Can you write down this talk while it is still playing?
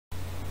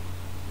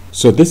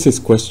So this is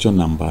question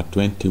number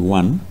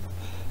 21,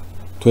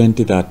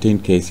 2013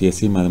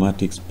 Kcse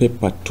Mathematics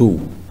Paper 2,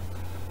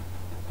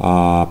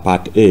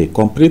 Part A.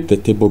 Complete the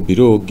table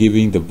below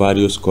giving the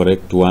values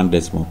correct to one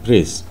decimal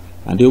place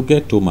and you'll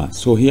get 2 marks.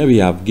 So here we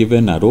have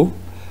given a row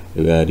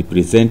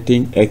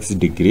representing x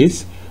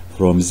degrees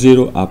from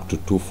 0 up to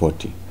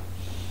 240.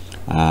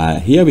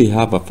 Here we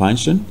have a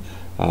function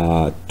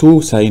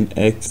 2 sine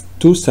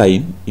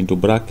into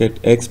bracket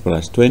x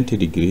plus 20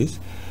 degrees.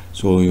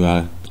 So you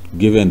are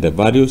given the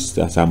values,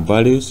 some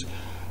values,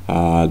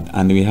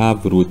 and we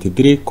have root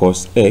 3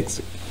 cos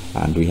x,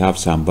 and we have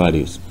some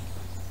values.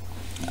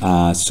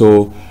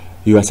 So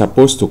you are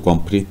supposed to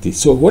complete this.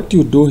 So what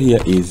you do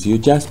here is you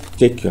just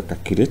take your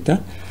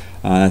calculator.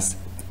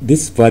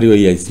 This value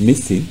here is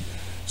missing,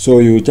 so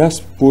you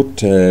just put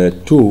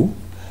 2,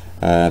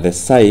 the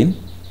sign.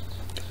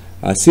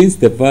 Since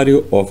the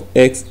value of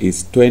x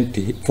is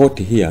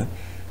 40 here,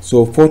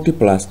 so 40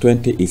 plus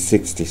 20 is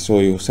 60. So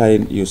you say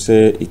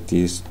it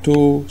is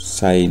 2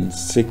 sine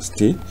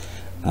 60,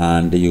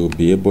 and you'll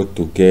be able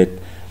to get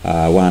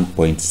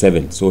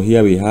 1.7. So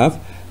here we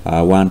have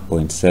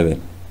 1.7,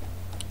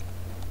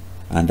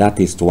 and that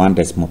is to one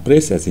decimal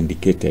place as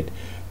indicated.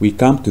 We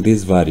come to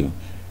this value.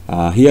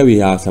 Here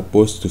we are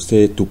supposed to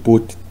say to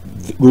put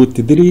root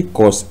 3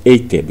 cos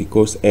 80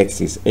 because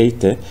x is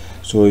 80.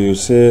 So you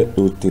say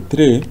root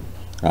 3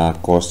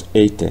 cos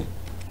 80,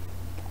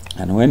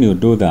 and when you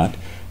do that,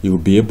 you'll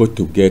be able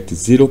to get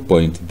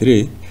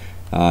 0.3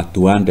 to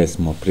one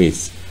decimal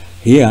place.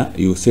 Here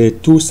you say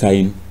 2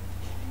 sine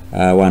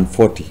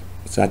 140,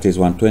 so that is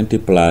 120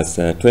 plus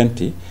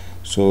 20.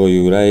 So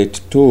you write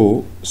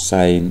 2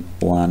 sine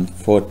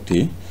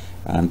 140,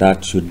 and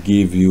that should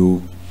give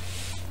you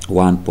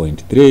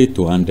 1.3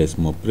 to one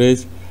decimal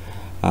place.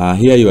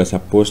 Here you are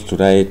supposed to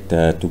write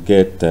to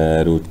get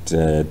root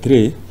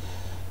 3,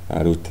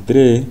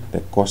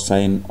 the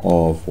cosine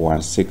of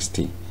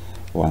 160.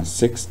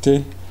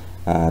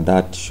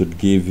 That should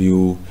give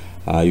you,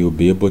 you'll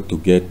be able to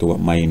get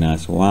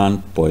minus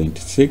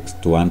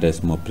 1.6 to one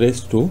decimal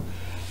place 2.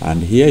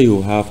 And here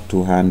you have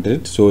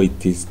 200, so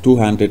it is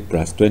 200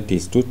 plus 20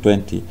 is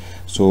 220.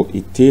 So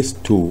it is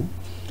 2,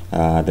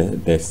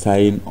 the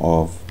sine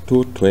of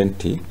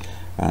 220,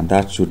 and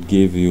that should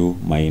give you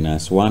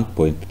minus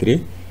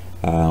 1.3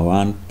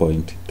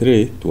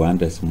 to one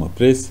decimal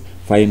place.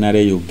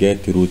 Finally, you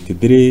get root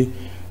 3,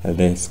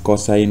 the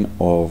cosine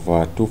of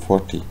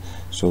 240.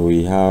 So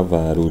we have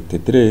root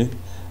 3,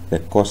 the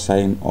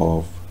cosine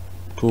of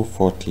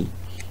 240,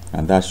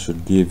 and that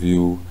should give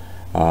you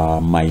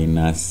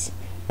minus,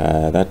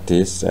 that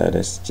is,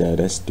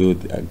 let's do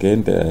it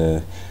again,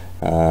 the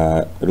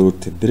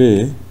root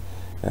 3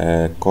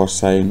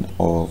 cosine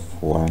of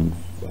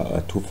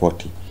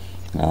 240,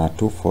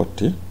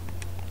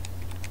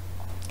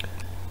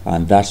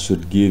 and that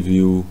should give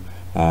you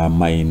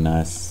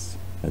minus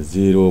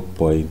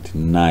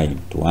 0.9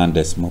 to one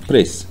decimal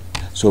place.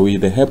 So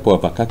with the help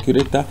of a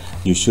calculator,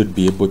 you should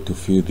be able to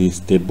fill this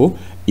table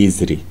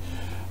easily.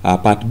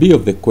 Part B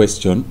of the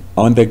question,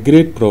 on the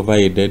grid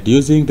provided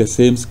using the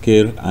same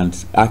scale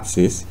and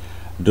axis,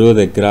 draw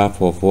the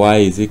graph of y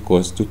is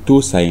equals to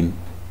 2 sine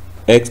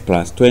x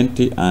plus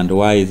 20 and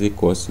y is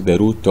equals to the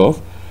root of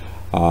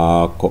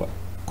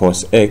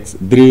cos x,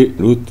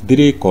 root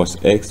 3 cos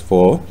x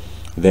for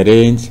the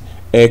range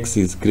x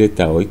is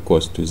greater or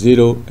equals to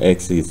 0,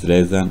 x is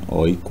less than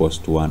or equals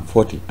to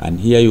 140. And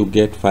here you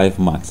get 5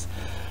 marks.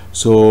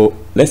 So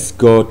let's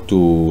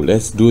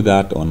do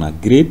that on a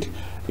grid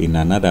in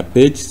another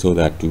page, so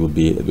that will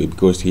be,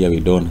 because here we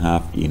don't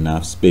have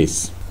enough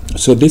space.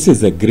 So this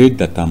is the grid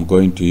that I'm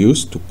going to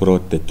use to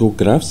plot the two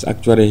graphs.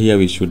 Actually here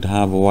we should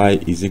have y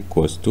is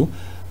equals to,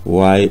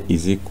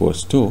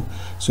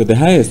 so the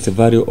highest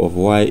value of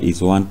y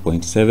is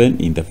 1.7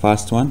 in the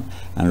first one,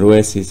 and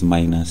lowest is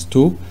minus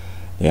 2.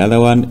 The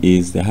other one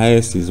is, the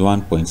highest is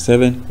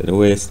 1.7, the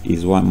lowest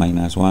is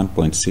minus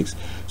 1.6.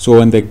 So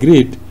on the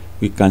grid,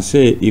 we can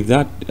say, if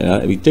that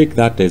we take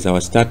that as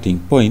our starting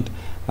point,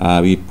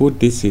 we put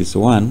this is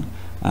 1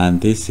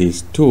 and this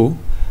is 2,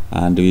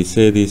 and we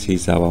say this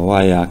is our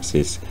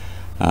y-axis.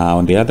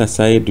 On the other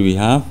side we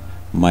have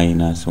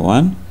minus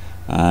 1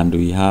 and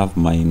we have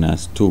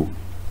minus 2.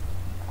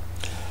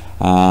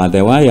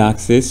 The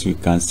y-axis, we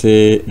can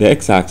say, the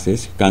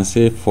x-axis, you can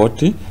say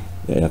 40,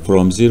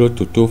 from 0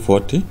 to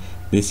 240.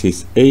 This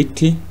is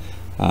 80,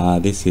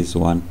 this is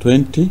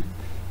 120,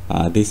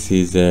 this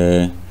is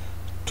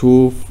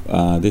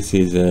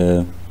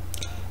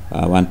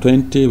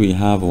 120, we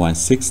have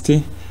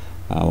 160,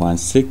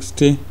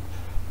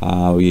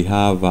 we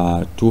have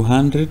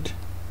 200,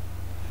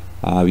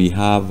 we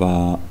have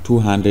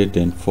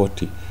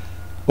 240.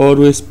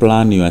 Always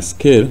plan your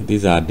scale,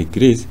 these are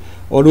degrees,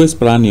 always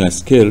plan your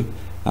scale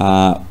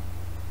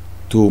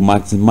to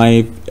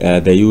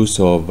maximize the use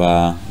of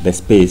the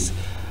space.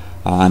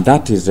 And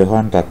that is the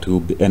one that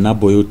will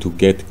enable you to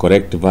get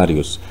correct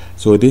values.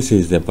 So this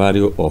is the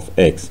value of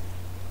x.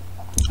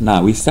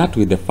 Now we start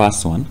with the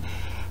first one.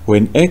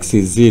 When x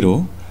is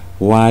 0,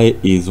 y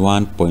is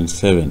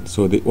 1.7.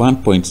 So the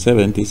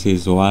 1.7, this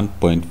is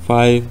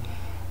 1.5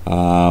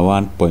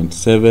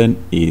 1.7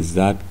 is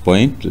that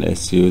point.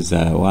 Let's use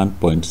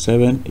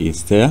 1.7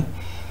 is there.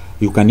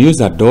 You can use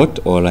a dot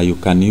or you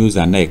can use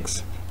an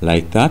X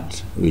like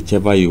that,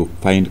 whichever you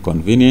find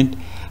convenient.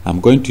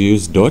 I'm going to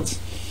use dots.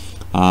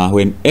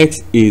 When X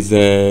is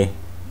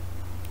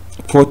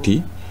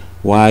 40,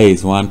 Y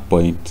is 1.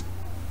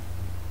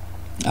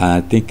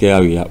 I think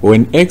here we are.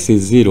 When X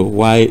is 0,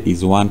 Y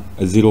is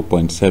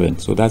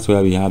 0.7. So that's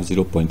where we have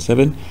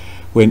 0.7.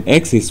 When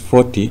X is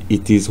 40,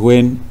 it is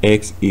when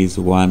X is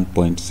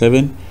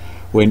 1.7.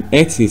 When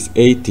X is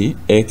 80,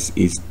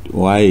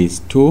 Y is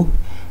 2.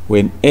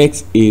 When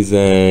X is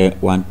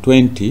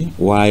 120,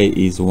 Y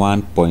is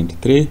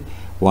 1.3.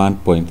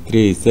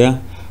 1.3 is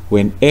there.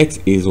 When X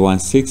is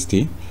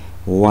 160,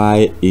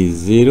 Y is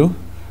 0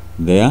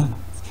 there.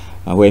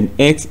 When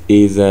X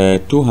is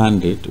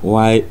 200,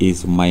 Y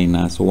is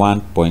minus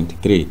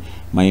 1.3.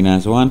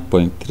 Minus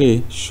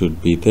 1.3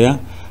 should be there.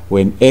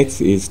 When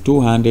X is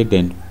 200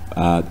 and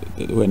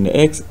when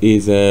X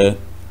is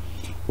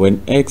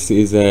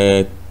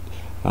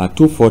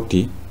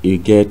 240, you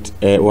get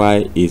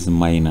Y is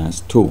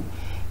minus 2.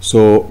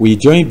 So we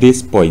join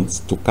these points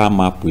to come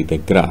up with a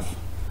graph.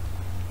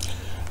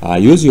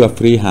 Use your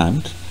free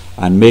hand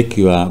and make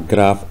your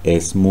graph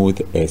as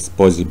smooth as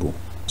possible.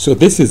 So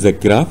this is a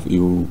graph.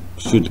 You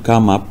should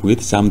come up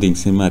with something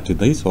similar to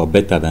this or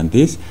better than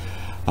this.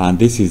 And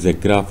this is a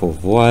graph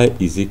of Y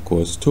is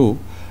equals to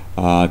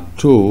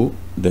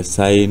the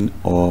sine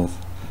of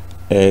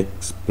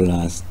X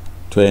plus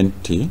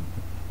 20.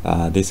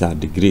 These are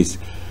degrees.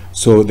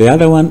 So the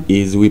other one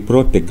is we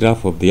plot the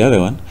graph of the other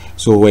one.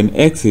 So when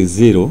X is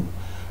 0,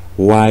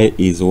 Y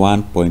is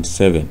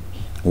 1.7.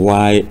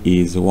 Y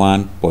is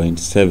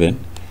 1.7.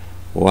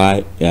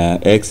 Y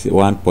X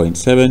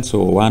 1.7.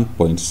 So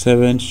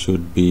 1.7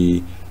 should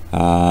be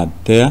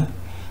there.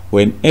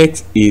 When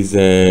X is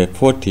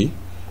 40,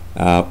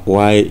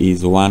 Y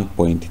is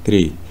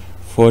 1.3.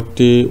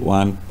 40,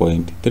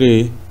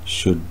 1.3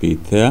 should be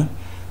there.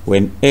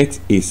 When X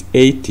is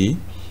 80,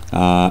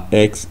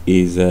 X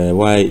is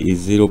Y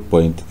is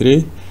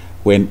 0.3.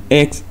 When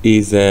X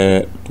is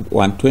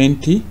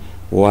 120,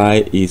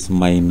 Y is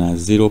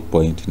minus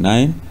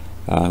 0.9,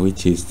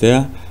 which is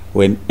there.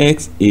 When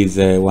X is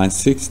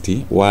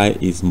 160, Y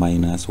is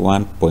minus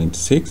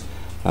 1.6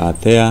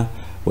 there.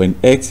 When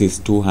X is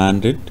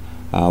 200,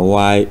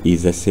 Y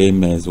is the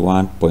same as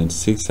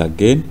 1.6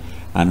 again.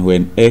 And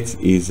when X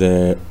is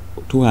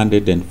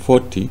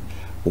 240,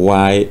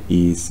 Y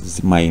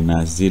is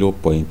minus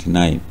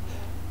 0.9.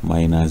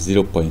 Minus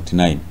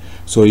 0.9.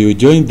 So you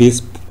join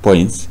these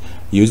points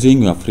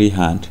using your free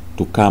hand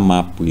to come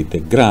up with the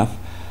graph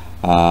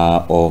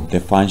of the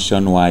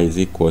function Y is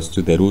equals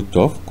to the root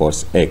of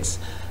cos X.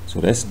 So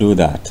let's do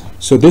that.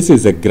 So this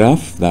is a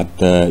graph that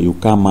you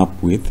come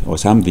up with, or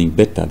something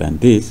better than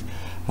this.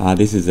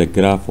 This is a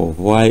graph of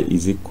Y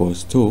is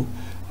equals to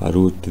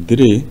root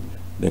 3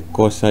 the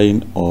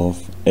cosine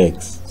of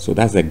X. So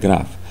that's a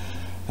graph.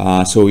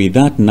 So with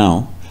that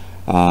now,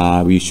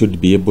 we should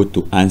be able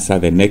to answer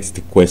the next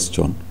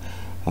question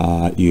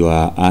you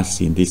are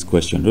asked in this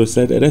question.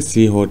 So let's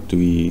see what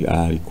we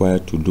are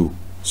required to do.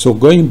 So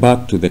going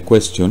back to the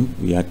question,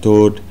 we are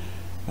told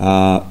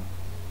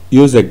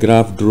use a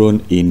graph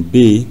drawn in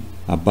B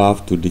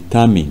above to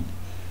determine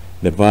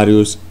the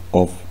values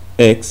of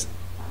X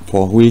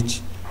for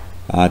which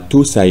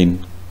 2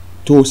 sine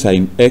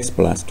X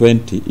plus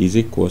 20 is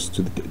equals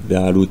to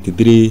the root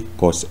 3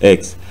 cos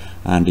X,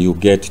 and you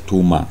get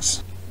 2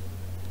 marks.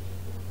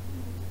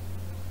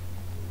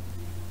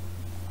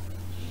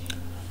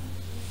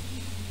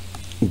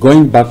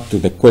 Going back to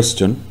the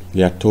question,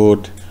 we are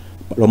told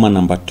Roman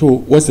number 2,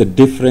 what's the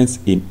difference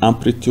in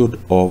amplitude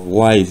of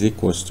Y is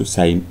equals to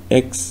sine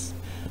X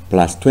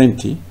plus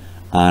 20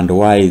 and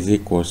Y is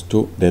equals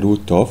to the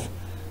root of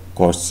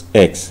cos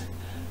X.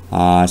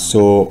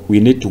 So we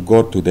need to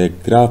go to the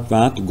graph,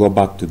 to go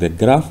back to the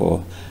graph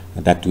or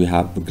that we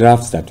have,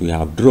 graphs that we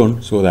have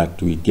drawn, so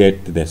that we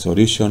get the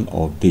solution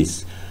of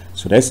this.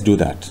 So let's do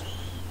that.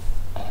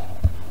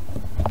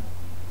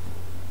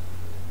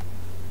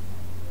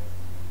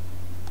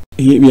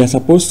 We are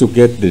supposed to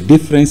get the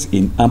difference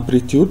in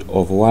amplitude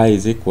of Y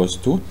is equals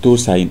to 2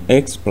 sine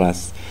X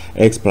plus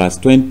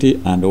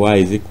 20 and Y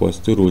is equals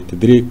to root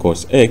 3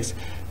 cos X.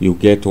 You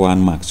get 1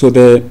 mark. So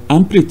the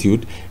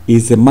amplitude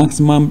is the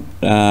maximum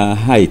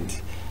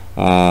height,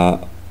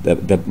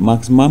 the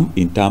maximum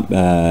in term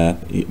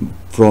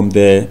from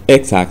the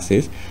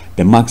x-axis,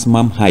 the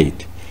maximum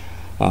height.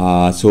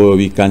 So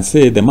we can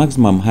say the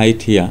maximum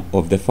height here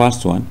of the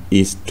first one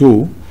is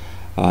 2.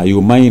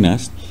 You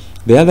minus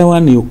the other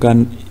one. You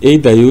can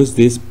either use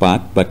this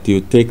part, but you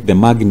take the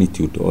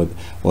magnitude,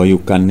 or you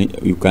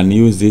can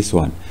use this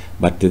one.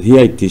 But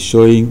here it is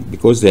showing,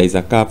 because there is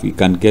a curve, you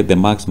can get the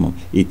maximum.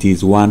 It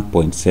is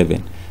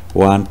 1.7.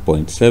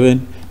 1.7,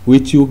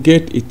 which you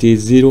get, it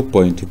is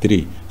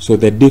 0.3. So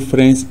the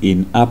difference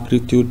in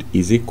amplitude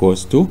is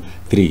equals to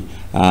 3.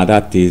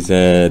 That is,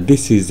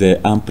 this is the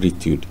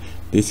amplitude.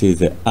 This is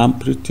the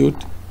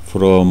amplitude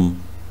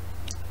from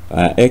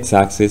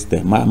x-axis,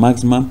 the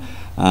maximum,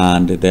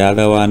 and the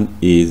other one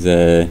is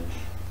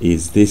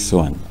is this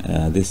one.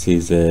 This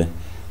is the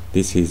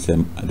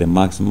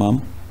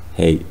maximum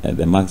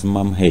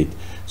height.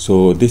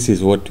 So this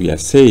is what we are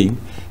saying.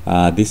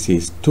 This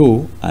is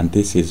 2 and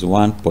this is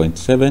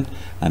 1.7,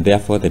 and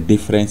therefore the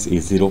difference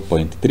is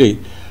 0.3,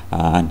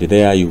 and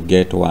there you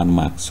get 1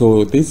 mark.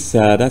 So this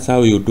that's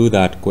how you do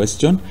that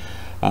question.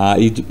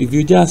 If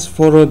you just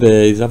follow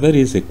it's a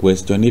very easy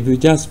question. If you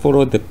just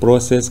follow the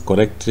process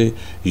correctly,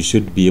 you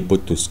should be able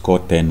to score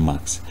 10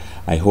 marks.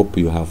 I hope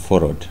you have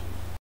followed.